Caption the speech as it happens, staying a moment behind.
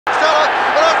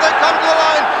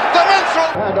The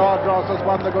Minstrel! And Ardross has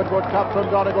won the Goodwood Cup from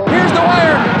Donegal. Here's the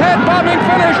wire, head bobbing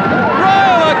finish,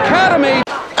 Royal Academy!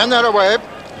 And they're away.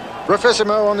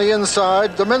 Rafissimo on the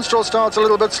inside. The Minstrel starts a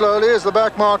little bit slowly as the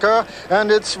back marker,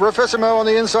 and it's Rafissimo on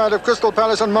the inside of Crystal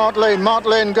Palace and Mart Lane. Mart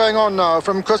Lane going on now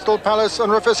from Crystal Palace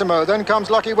and Rafissimo. Then comes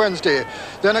Lucky Wednesday.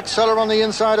 Then Excella on the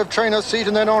inside of Trainer's Seat,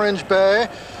 and then Orange Bay.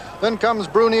 Then comes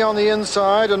Bruni on the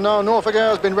inside, and now Norfolk Air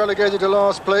has been relegated to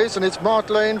last place, and it's Mart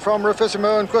Lane from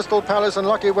Rafissimo and Crystal Palace and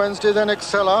Lucky Wednesday, then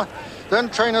Excella, then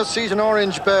Trainer's Seat and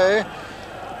Orange Bay.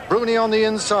 Bruni on the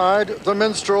inside, the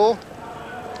Minstrel,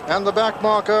 and the back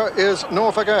marker is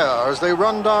Norfolk Air as they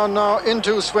run down now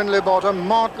into Swinley Bottom.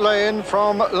 Mart Lane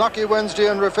from Lucky Wednesday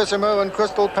and Rafissimo and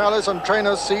Crystal Palace and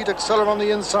Trainer's Seat. Excella on the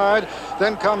inside.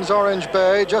 Then comes Orange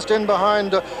Bay. Just in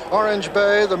behind Orange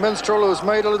Bay, the Minstrel, who's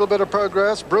made a little bit of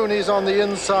progress. Bruni's on the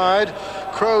inside.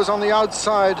 Crow's on the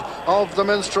outside of the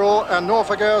Minstrel, and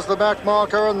Norfolk Air's the back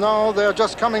marker, and now they're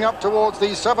just coming up towards the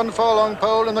 7-furlong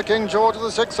pole in the King George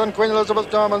VI and Queen Elizabeth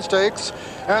Diamond Stakes,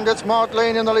 and it's Mart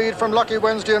Lane in the lead from Lucky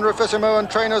Wednesday and Rafissimo and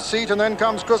Trainer's Seat, and then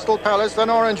comes Crystal Palace, then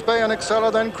Orange Bay and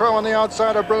Excella, then Crow on the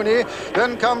outside of Bruni,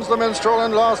 then comes the Minstrel,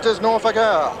 and last is Norfolk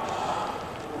Air.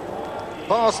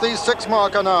 Past the 6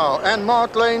 marker now, and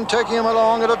Mart Lane taking him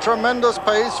along at a tremendous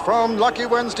pace from Lucky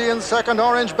Wednesday in second.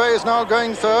 Orange Bay is now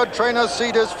going third. Trainer's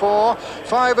Seat is 4.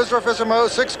 5 is Rafissimo,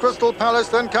 6 Crystal Palace,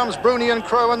 then comes Bruni and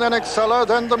Crow, and then Excella,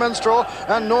 then the Minstrel,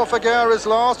 and Norfolk Air is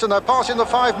last, and they're passing the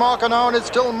 5 marker now, and it's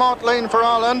still Mart Lane for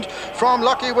Ireland from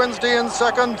Lucky Wednesday in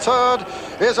second. Third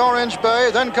is Orange Bay,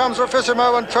 then comes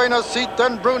Rafissimo and Trainer's Seat,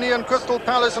 then Bruni and Crystal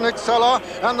Palace and Excella,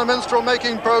 and the Minstrel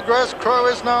making progress. Crow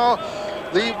is now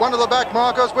one of the back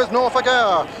markers with Norfolk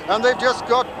Air, and they've just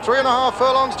got 3.5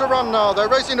 furlongs to run now. They're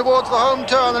racing towards the home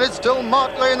turn, and it's still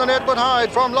Mart Lane and Edward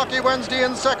Hyde from Lucky Wednesday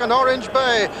in second. Orange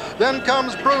Bay, then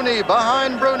comes Bruni.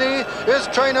 Behind Bruni is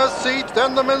Trainer's Seat,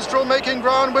 then the Minstrel making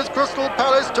ground with Crystal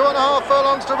Palace. 2.5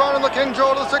 furlongs to run in the King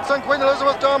George VI and Queen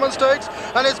Elizabeth Diamond Stakes,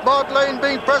 and it's Mart Lane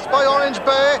being pressed by Orange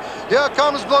Bay. Here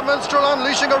comes the Minstrel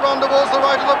unleashing a run towards the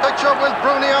right of the picture with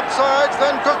Bruni upsides,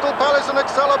 then Crystal Palace and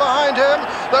Excella behind him.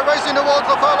 They're racing towards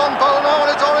the furlong pole now,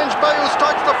 and it's Orange Bay who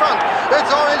strikes the front.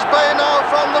 It's Orange Bay now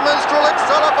from the Minstrel.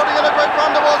 Excella putting in a great run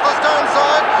towards the stand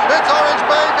side. It's Orange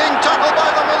Bay being tackled by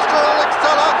the Minstrel and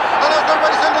Excella, and as they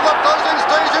race into the closing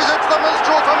stages, it's the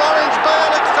Minstrel from Orange Bay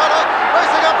and Excella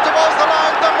racing up towards the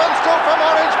line. The Minstrel from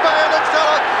Orange Bay and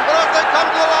Excella, and as they come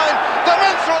to the line, the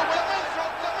Minstrel,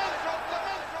 Excella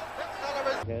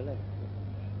is...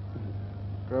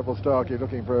 Greville Starkey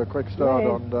looking for a quick start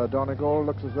on Donegal.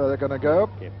 Looks as though they're going to go.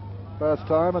 First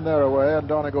time, and they're away, and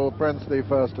Donegal Prince the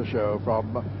first to show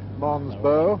from Mons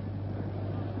Bow.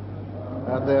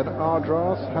 And then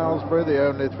Ardross, Halsbury, the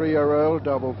only 3-year-old,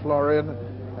 Double Florin,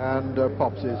 and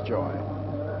Popsy's Joy.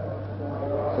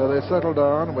 So they settle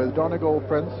down with Donegal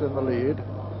Prince in the lead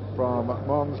from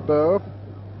Mons Bow,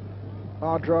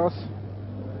 Ardross,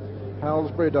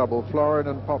 Halsbury, Double Florin,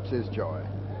 and Popsy's Joy.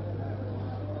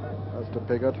 Lester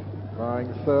Piggott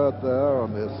lying third there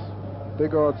on this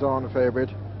big odds-on favourite,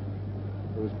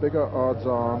 who's bigger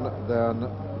odds-on than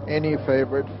any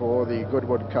favourite for the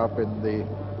Goodwood Cup in the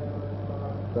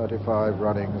 35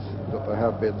 runnings that there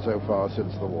have been so far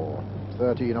since the war.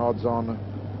 13 odds-on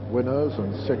winners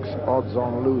and 6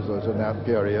 odds-on losers in that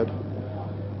period.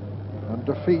 And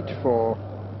defeat for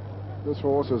this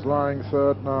horse is lying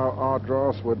third now.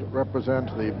 Ardross would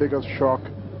represent the biggest shock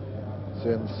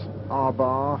since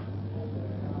Arbar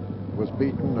was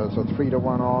beaten as a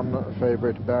 3-to-1 on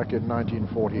favourite back in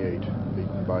 1948,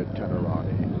 beaten by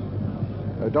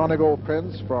Tenerani. Donegal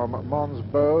Prince from Mons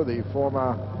Bow, the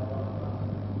former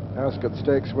Ascot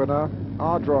Stakes winner.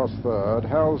 Ardross third,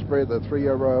 Halsbury the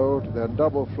 3-year-old, then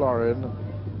Double Florin,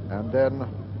 and then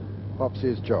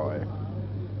Popsy's Joy.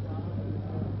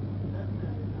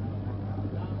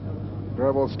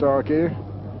 Greville Starkey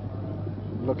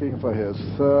looking for his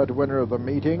third winner of the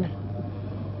meeting,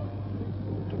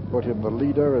 put him the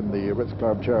leader in the Ritz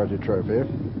Club Charity Trophy,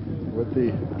 with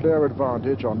the clear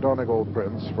advantage on Donegal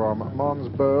Prince from Mons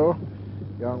Bow,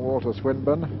 young Walter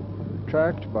Swinburne,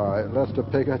 tracked by Lester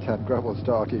Piggott, and Greville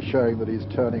Starkey showing that he's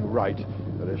turning right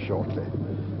very shortly.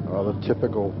 Rather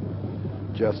typical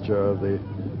gesture of the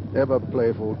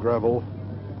ever-playful Greville.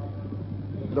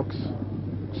 Looks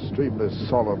extremely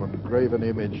solemn and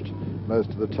graven-imaged most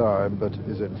of the time, but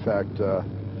is in fact a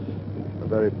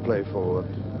very playful and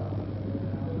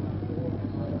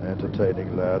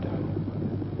entertaining lad,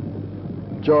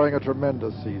 enjoying a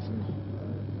tremendous season,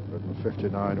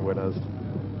 159 winners.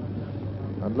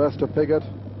 And Lester Piggott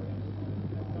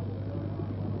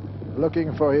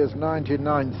looking for his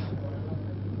 99th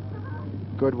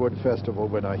Goodwood Festival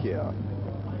winner here.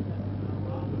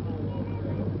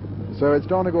 So it's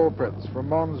Donegal Prince from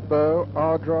Mons Bow,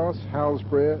 Ardross,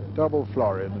 Halsbury, Double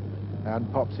Florin,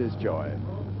 and Pops His Joy.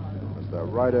 As they're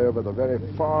right over the very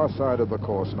far side of the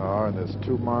course now in this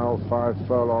 2 mile, 5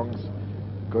 furlongs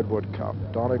Goodwood Cup.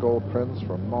 Donegal Prince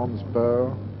from Mons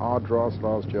Bow, Ardross,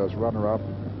 last year's runner-up,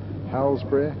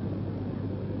 Halsbury,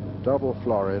 Double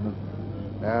Florin,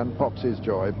 and Pops His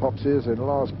Joy. Pops is in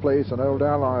last place, an old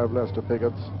ally of Lester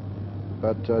Piggott's,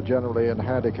 but generally in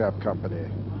handicap company,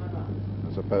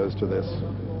 as opposed to this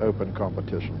open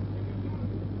competition.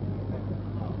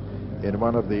 In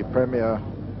one of the premier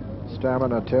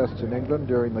stamina tests in England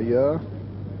during the year,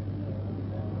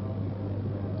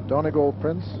 Donegal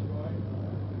Prince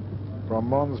from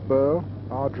Mons Bow,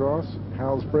 Ardross,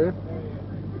 Halsbury,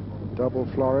 Double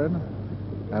Florin,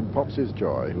 and Pops His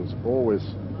Joy, who's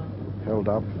always held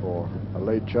up for a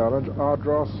late challenge.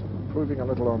 Ardross proving a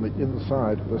little on the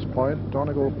inside at this point.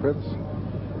 Donegal Prince,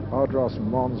 Ardross,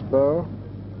 Mons Bow,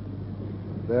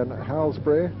 then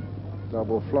Halsbury,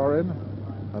 Double Florin,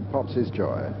 and Pops His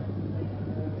Joy.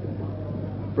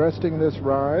 Breasting this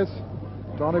rise,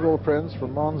 Donegal Prince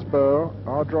from Mons Bow,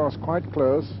 Ardross quite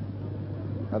close,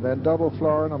 and then Double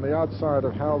Florin on the outside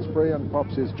of Halsbury and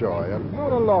Pops His Joy. And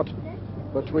not a lot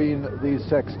between these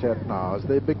sextet now as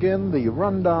they begin the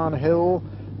run down hill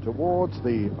towards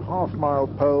the half-mile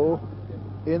pole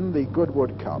in the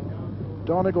Goodwood Cup.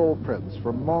 Donegal Prince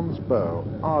from Mons Bow,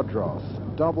 Ardross,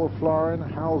 Double Florin,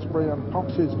 Halsbury, and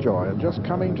Pops His Joy. And just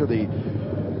coming to the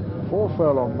 4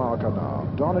 furlong marker now.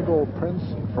 Donegal Prince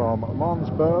from Mons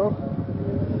Bow,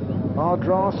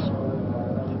 Ardross,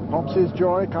 Pops His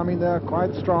Joy coming there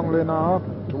quite strongly now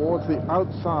towards the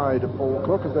outside of Paul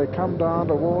Cook as they come down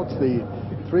towards the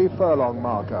 3 furlong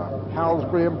marker.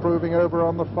 Halsbury improving over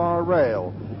on the far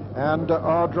rail, and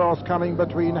Ardross coming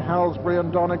between Halsbury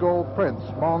and Donegal Prince.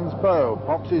 Mons Bow,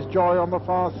 Pops His Joy on the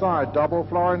far side. Double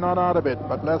Florin not out of it,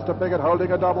 but Lester Piggott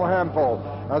holding a double handful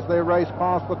as they race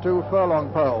past the 2 furlong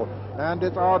pole. And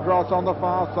it's Ardross on the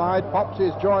far side, Pops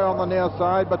His Joy on the near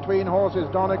side, between horses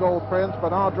Donegal Prince,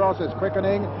 but Ardross is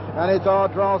quickening, and it's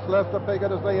Ardross, Lester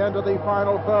Piggott as they enter the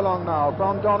final furlong now,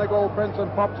 from Donegal Prince and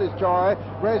Pops His Joy,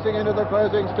 racing into the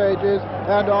closing stages,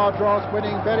 and Ardross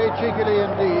winning very cheekily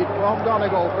indeed from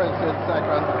Donegal Prince in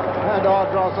second, and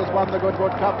Ardross has won the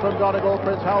Goodwood Cup from Donegal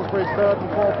Prince. Halsbury's third,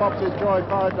 and 4 Pops His Joy,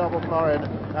 5 Double Florin,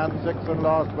 and 6th and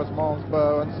last was Mons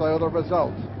Bow. And so the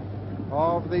result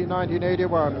of the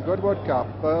 1981 Goodwood Cup.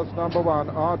 First, number 1,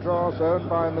 Ardross, owned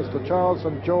by Mr. Charles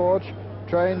St. George,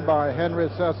 trained by Henry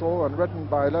Cecil and ridden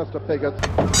by Lester Piggott.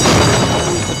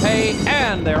 To pay,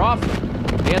 and they're off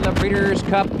in the Breeders'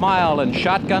 Cup Mile, and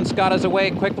Shotgun Scott is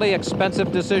away quickly.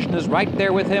 Expensive Decision is right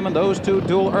there with him, and those two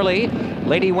duel early.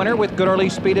 Lady Winner with good early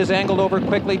speed is angled over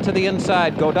quickly to the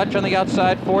inside. Go Dutch on the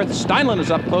outside, 4th. Steinlen is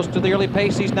up close to the early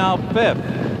pace. He's now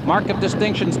 5th. Mark of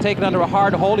Distinction's taken under a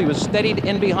hard hold. He was steadied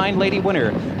in behind Lady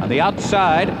Winner. On the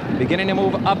outside, beginning to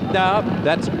move up now.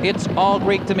 That's It's All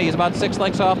Greek to Me. He's about 6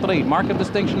 lengths off the lead. Mark of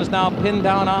Distinction is now pinned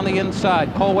down on the inside.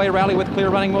 Colway Rally with Clear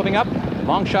Running moving up.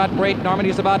 Long Shot Great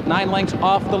Normandy's about 9 lengths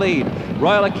off the lead.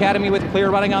 Royal Academy with Clear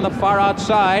Running on the far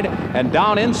outside, and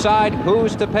down inside,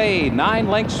 Who's to Pay? 9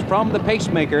 lengths from the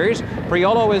pacemakers.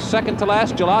 Priolo is second to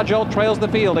last. Gelagio trails the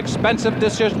field. Expensive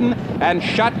Decision and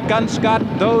Shotgun Scott,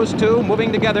 those two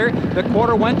moving together. The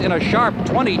quarter went in a sharp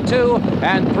 22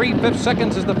 and 3/5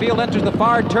 seconds as the field enters the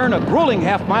far turn. A grueling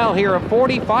half mile here of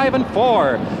 45 and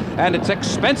 4. And it's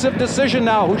Expensive Decision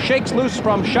now, who shakes loose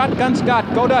from Shotgun Scott.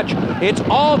 Go Dutch. It's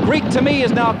All Greek to Me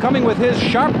is now coming with his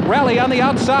sharp rally on the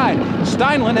outside.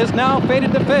 Steinlen has now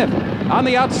faded to 5th. On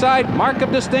the outside, Mark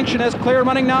of Distinction has Clear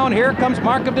Running now, and here comes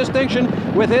Mark of Distinction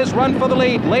with his run for the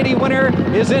lead. Lady Winner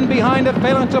is in behind a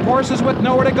phalanx of horses with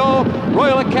nowhere to go.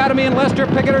 Royal Academy and Lester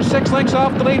Piggott are 6 lengths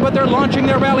off the lead, but they're launching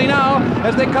their rally now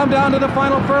as they come down to the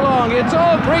final furlong. It's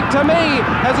All Greek to Me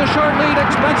has a short lead.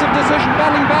 Expensive Decision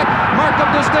battling back. Mark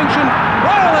of Distinction.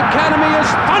 Royal Academy is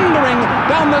thundering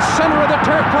down the center of the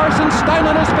turf course, and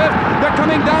Steinlen is 5th. They're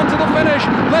coming down to the finish.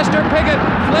 Lester Piggott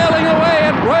flailing away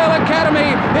at Royal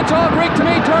Academy. It's All Greek to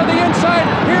Me toward the inside.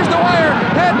 Here's the wire.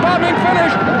 Head bobbing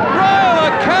finish. Royal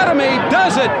Academy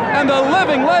does it, and the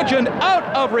living legend out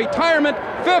of retirement,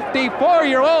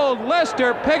 54-year-old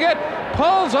Lester Piggott,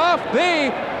 pulls off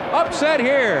the upset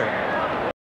here.